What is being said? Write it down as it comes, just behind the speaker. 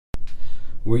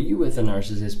Were you with a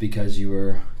narcissist because you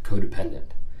were codependent?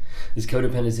 Is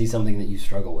codependency something that you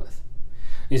struggle with?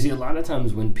 You see, a lot of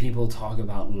times when people talk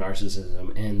about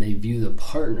narcissism and they view the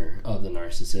partner of the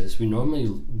narcissist, we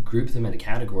normally group them in a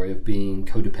category of being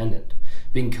codependent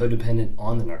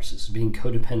on the narcissist, being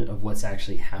codependent of what's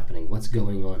actually happening, what's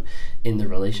going on in the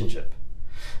relationship.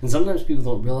 And sometimes people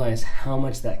don't realize how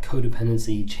much that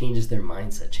codependency changes their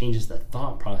mindset, changes the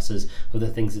thought process of the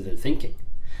things that they're thinking.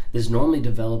 This normally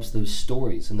develops those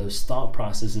stories and those thought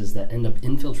processes that end up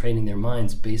infiltrating their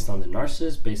minds based on the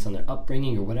narcissist, based on their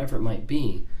upbringing or whatever it might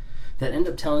be, that end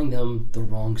up telling them the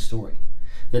wrong story,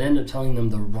 that end up telling them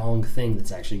the wrong thing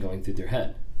that's actually going through their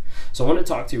head. So I want to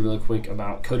talk to you really quick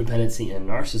about codependency and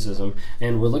narcissism,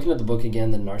 and we're looking at the book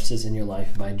again, The Narcissist in Your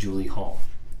Life by Julie Hall.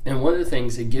 And one of the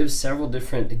things, it gives several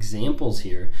different examples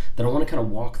here that I want to kind of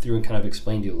walk through and kind of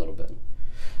explain to you a little bit.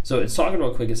 So it's talking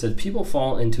real quick. It says people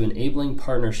fall into enabling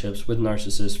partnerships with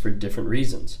narcissists for different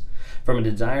reasons, from a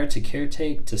desire to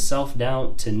caretake, to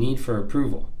self-doubt, to need for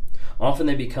approval. Often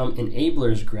they become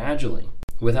enablers gradually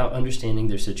without understanding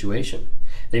their situation.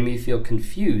 They may feel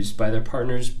confused by their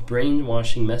partner's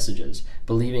brainwashing messages,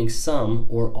 believing some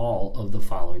or all of the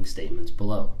following statements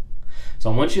below.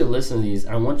 So I want you to listen to these.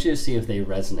 I want you to see if they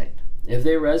resonate. If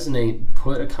they resonate,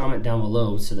 put a comment down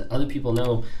below so that other people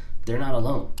know they're not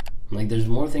alone. Like, there's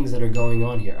more things that are going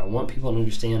on here. I want people to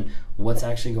understand what's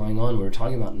actually going on. We're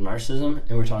talking about narcissism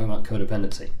and we're talking about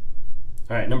codependency.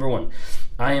 All right, number one,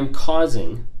 I am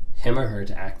causing him or her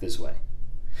to act this way.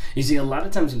 You see, a lot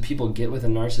of times when people get with a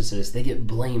narcissist, they get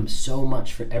blamed so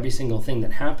much for every single thing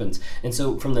that happens. And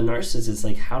so from the narcissist, it's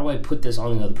like, how do I put this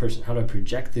on another person? How do I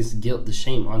project this guilt, the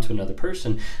shame onto another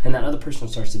person? And that other person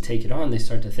starts to take it on. They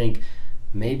start to think,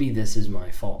 maybe this is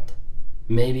my fault.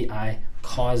 Maybe I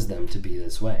caused them to be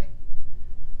this way.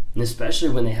 And especially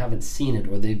when they haven't seen it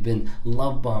or they've been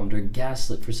love bombed or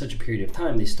gaslit for such a period of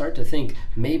time, they start to think,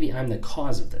 maybe I'm the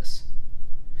cause of this.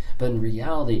 But in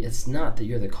reality, it's not that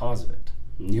you're the cause of it.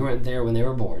 You weren't there when they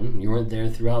were born. You weren't there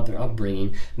throughout their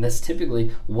upbringing. And that's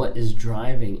typically what is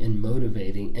driving and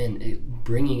motivating and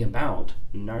bringing about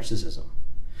narcissism.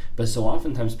 But so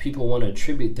oftentimes people want to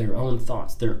attribute their own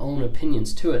thoughts, their own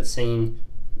opinions to it, saying,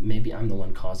 maybe I'm the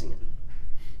one causing it.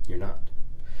 You're not.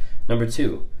 Number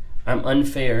two, I'm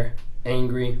unfair,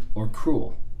 angry, or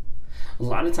cruel. A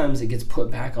lot of times it gets put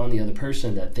back on the other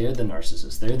person that they're the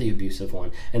narcissist, they're the abusive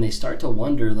one, and they start to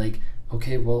wonder, like,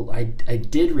 okay, well, I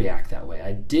did react that way.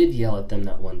 I did yell at them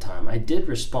that one time. I did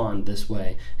respond this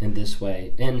way and this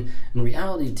way. And in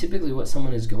reality, typically what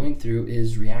someone is going through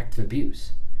is reactive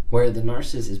abuse, where the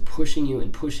narcissist is pushing you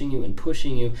and pushing you and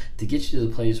pushing you to get you to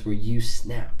the place where you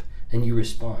snap and you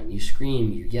respond. You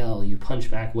scream, you yell, you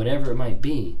punch back, whatever it might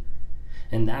be.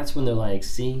 And that's when they're like,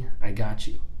 see, I got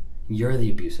you. You're the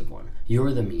abusive one.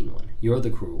 You're the mean one. You're the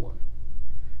cruel one.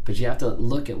 But you have to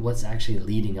look at what's actually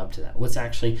leading up to that. What's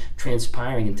actually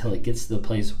transpiring until it gets to the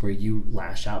place where you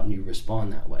lash out and you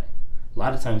respond that way. A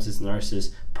lot of times it's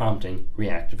narcissists prompting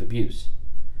reactive abuse.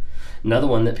 Another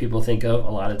one that people think of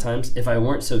a lot of times, if I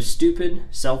weren't so stupid,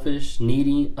 selfish,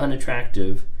 needy,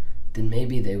 unattractive, then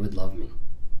maybe they would love me.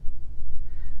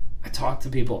 I talk to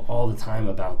people all the time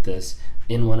about this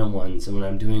in one-on-ones and when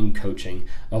I'm doing coaching,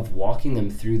 of walking them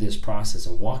through this process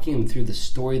and walking them through the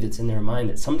story that's in their mind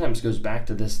that sometimes goes back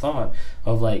to this thought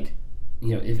of, like,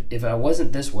 you know, if I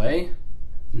wasn't this way,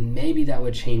 maybe that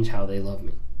would change how they love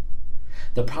me.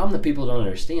 The problem that people don't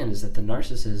understand is that the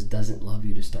narcissist doesn't love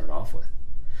you to start off with.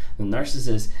 The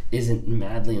narcissist isn't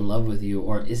madly in love with you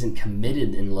or isn't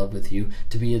committed in love with you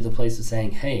to be at the place of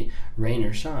saying, hey, rain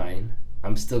or shine,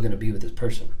 I'm still going to be with this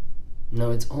person. No,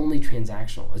 it's only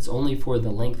transactional. It's only for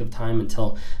the length of time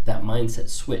until that mindset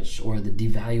switch or the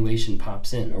devaluation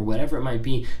pops in or whatever it might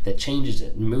be that changes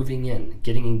it, moving in,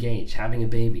 getting engaged, having a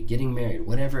baby, getting married,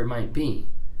 whatever it might be.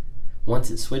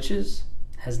 Once it switches,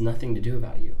 it has nothing to do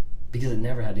about you because it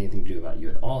never had anything to do about you.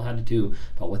 It all had to do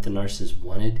about what the narcissist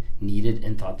wanted, needed,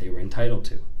 and thought they were entitled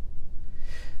to.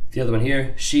 The other one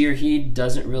here, she or he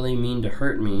doesn't really mean to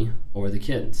hurt me or the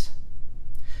kids.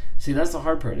 See, that's the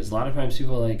hard part, is a lot of times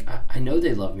people are like, I know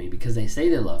they love me because they say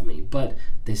they love me, but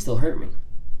they still hurt me.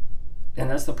 And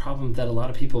that's the problem that a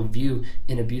lot of people view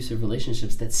in abusive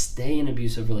relationships, that stay in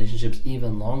abusive relationships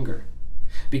even longer.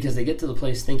 Because they get to the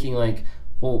place thinking like,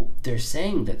 well, they're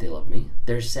saying that they love me,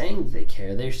 they're saying that they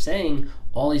care, they're saying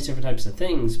all these different types of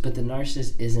things, but the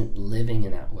narcissist isn't living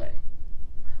in that way.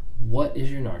 What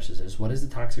is your narcissist? What is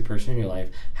the toxic person in your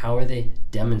life? How are they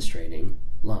demonstrating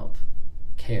love,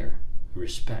 care,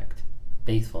 respect,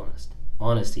 faithfulness,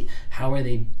 honesty? How are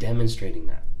they demonstrating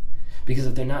that? Because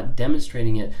if they're not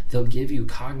demonstrating it, they'll give you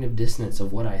cognitive dissonance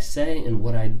of what I say and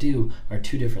what I do are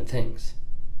two different things.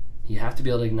 You have to be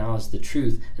able to acknowledge the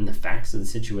truth and the facts of the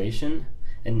situation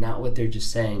and not what they're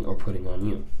just saying or putting on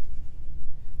you.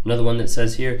 Another one that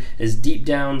says here is, deep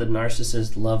down the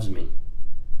narcissist loves me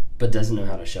but doesn't know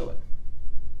how to show it.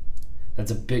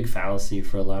 That's a big fallacy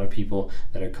for a lot of people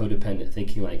that are codependent,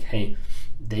 thinking like, hey,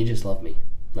 they just love me.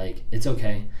 Like, it's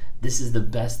okay. This is the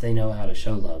best they know how to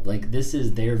show love. Like, this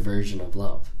is their version of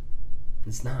love.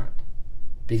 It's not.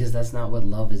 Because that's not what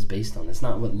love is based on. That's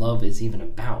not what love is even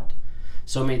about.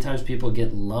 So many times people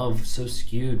get love so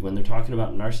skewed when they're talking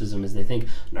about narcissism, is they think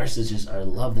narcissists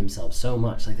love themselves so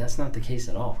much. Like, that's not the case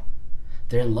at all.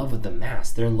 They're in love with the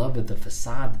mask. They're in love with the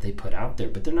facade that they put out there,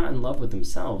 but they're not in love with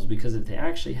themselves, because if they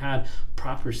actually had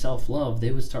proper self-love,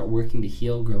 they would start working to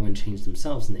heal, grow, and change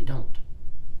themselves, and they don't.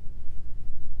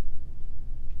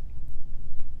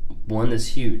 One that's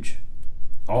huge.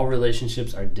 All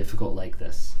relationships are difficult like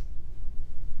this.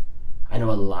 I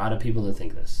know a lot of people that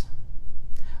think this.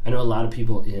 I know a lot of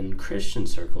people in Christian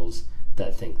circles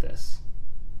that think this,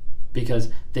 because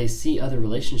they see other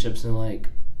relationships and like,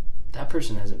 that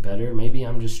person has it better. Maybe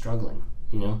I'm just struggling.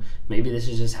 Maybe this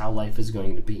is just how life is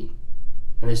going to be.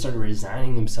 And they start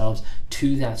resigning themselves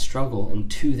to that struggle and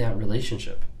to that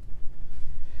relationship.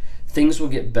 Things will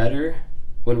get better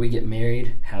when we get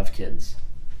married, have kids.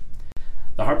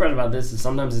 The hard part about this is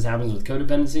sometimes this happens with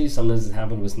codependency, sometimes it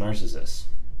happens with narcissists.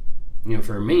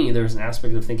 For me, there's an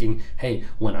aspect of thinking, hey,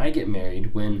 when I get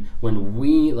married, when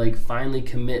we finally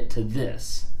commit to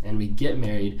this and we get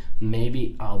married,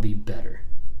 maybe I'll be better.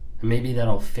 And maybe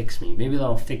that'll fix me. Maybe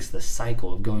that'll fix the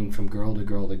cycle of going from girl to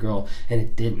girl to girl. And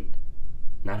it didn't.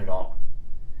 Not at all.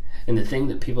 And the thing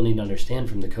that people need to understand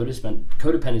from the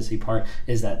codependency part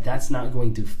is that that's not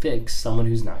going to fix someone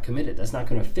who's not committed. That's not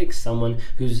going to fix someone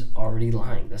who's already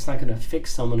lying. That's not going to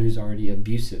fix someone who's already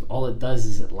abusive. All it does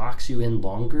is it locks you in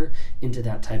longer into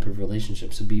that type of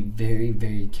relationship. So be very,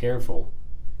 very careful.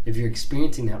 If you're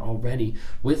experiencing that already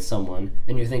with someone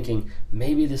and you're thinking,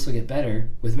 maybe this will get better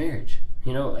with marriage.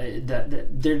 That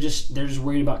they're just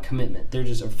worried about commitment. They're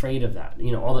just afraid of that.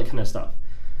 All that kind of stuff.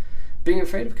 Being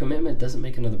afraid of commitment doesn't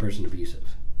make another person abusive.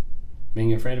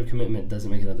 Being afraid of commitment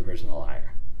doesn't make another person a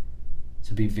liar.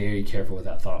 So be very careful with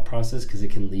that thought process, because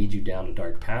it can lead you down a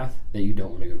dark path that you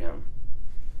don't want to go down.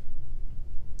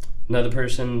 Another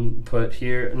person put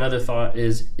here, another thought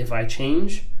is, if I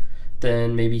change,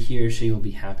 then maybe he or she will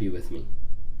be happy with me.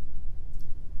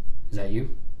 Is that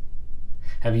you?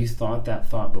 Have you thought that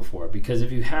thought before? Because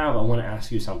if you have, I want to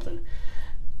ask you something.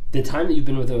 The time that you've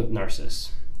been with a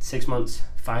narcissist, 6 months,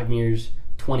 5 years,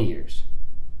 20 years,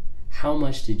 how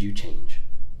much did you change?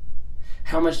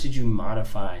 How much did you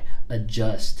modify,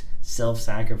 adjust,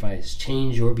 self-sacrifice,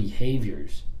 change your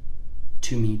behaviors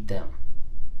to meet them,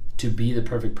 to be the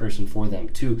perfect person for them,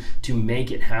 to make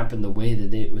it happen the way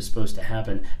that it was supposed to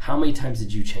happen? How many times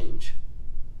did you change?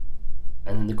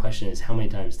 And then the question is, how many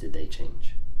times did they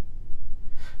change?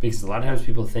 Because a lot of times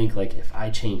people think like, if I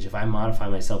change, if I modify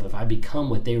myself, if I become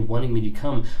what they're wanting me to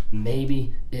become,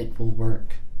 maybe it will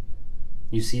work.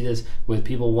 You see this with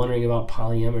people wondering about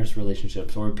polyamorous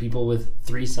relationships, or people with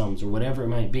threesomes, or whatever it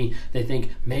might be. They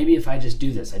think, maybe if I just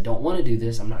do this, I don't want to do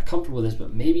this, I'm not comfortable with this,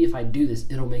 but maybe if I do this,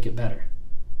 it'll make it better.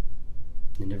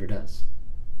 It never does.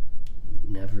 It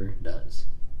never does.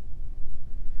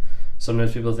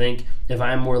 Sometimes people think, if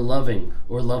I'm more loving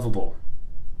or lovable,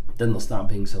 then they'll stop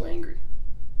being so angry.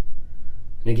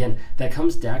 And again, that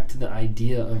comes back to the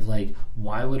idea of like,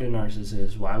 why would a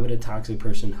narcissist, why would a toxic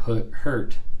person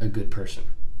hurt a good person?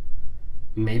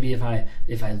 Maybe if I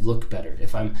look better,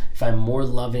 if I'm more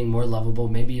loving, more lovable,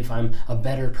 maybe if I'm a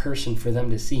better person for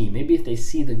them to see, maybe if they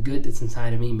see the good that's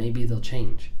inside of me, maybe they'll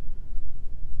change.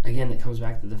 Again, it comes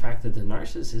back to the fact that the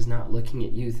narcissist is not looking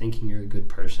at you thinking you're a good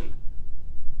person.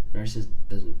 The narcissist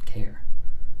doesn't care.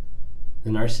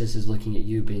 The narcissist is looking at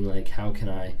you being like, how can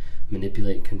I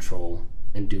manipulate, control,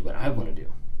 and do what I want to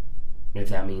do? And if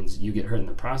that means you get hurt in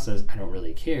the process, I don't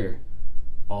really care.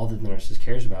 All that the narcissist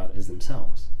cares about is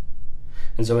themselves.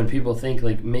 And so when people think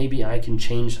like, maybe I can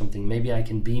change something, maybe I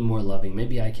can be more loving,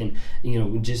 maybe I can,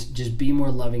 just be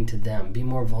more loving to them, be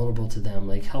more vulnerable to them,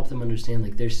 like help them understand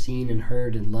like they're seen and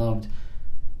heard and loved,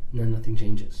 and then nothing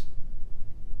changes.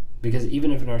 Because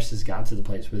even if a narcissist got to the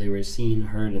place where they were seen,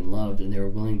 heard, and loved, and they were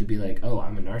willing to be like, oh,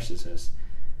 I'm a narcissist,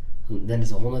 then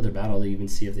it's a whole other battle to even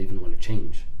see if they even want to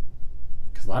change.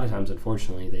 Because a lot of times,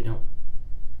 unfortunately, they don't.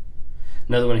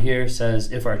 Another one here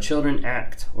says, if our children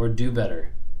act or do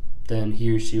better, then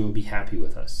he or she will be happy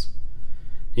with us.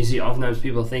 You see, oftentimes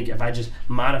people think, if I just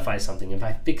modify something, if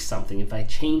I fix something, if I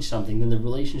change something, then the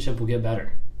relationship will get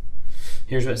better.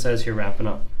 Here's what it says here, wrapping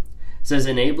up. It says,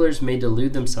 enablers may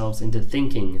delude themselves into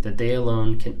thinking that they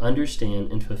alone can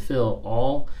understand and fulfill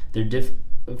all their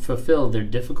fulfill their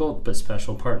difficult but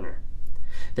special partner.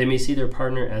 They may see their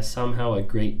partner as somehow a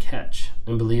great catch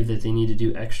and believe that they need to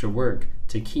do extra work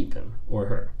to keep him or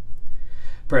her.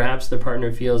 Perhaps their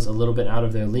partner feels a little bit out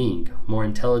of their league, more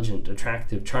intelligent,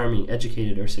 attractive, charming,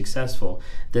 educated, or successful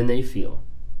than they feel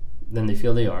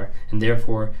they are, and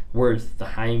therefore worth the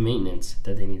high maintenance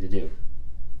that they need to do.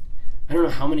 I don't know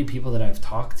how many people that I've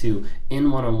talked to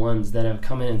in one-on-ones that have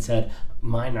come in and said,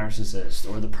 my narcissist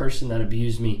or the person that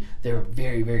abused me, they were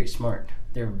very, very smart.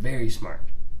 They're very smart.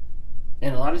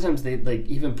 And a lot of times they like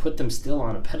even put them still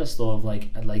on a pedestal of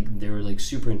like they were like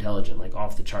super intelligent, like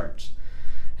off the charts.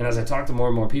 And as I talk to more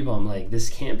and more people, I'm like, this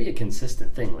can't be a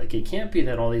consistent thing. Like, it can't be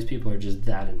that all these people are just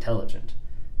that intelligent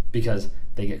because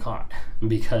they get caught,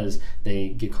 because they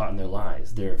get caught in their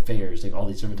lies, their affairs, like all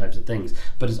these different types of things.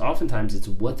 But oftentimes it's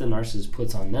what the narcissist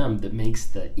puts on them that makes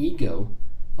the ego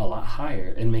a lot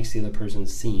higher and makes the other person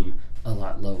seem a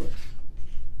lot lower.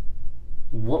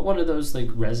 What one of those like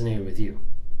resonated with you?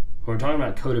 When we're talking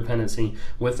about codependency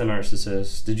with the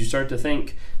narcissist, did you start to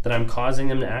think that I'm causing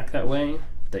them to act that way?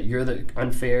 That you're the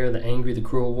unfair, the angry, the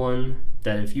cruel one?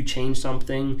 That if you change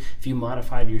something, if you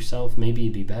modified yourself, maybe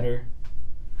it'd be better?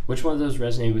 Which one of those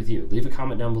resonated with you? Leave a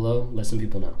comment down below. Let some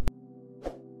people know.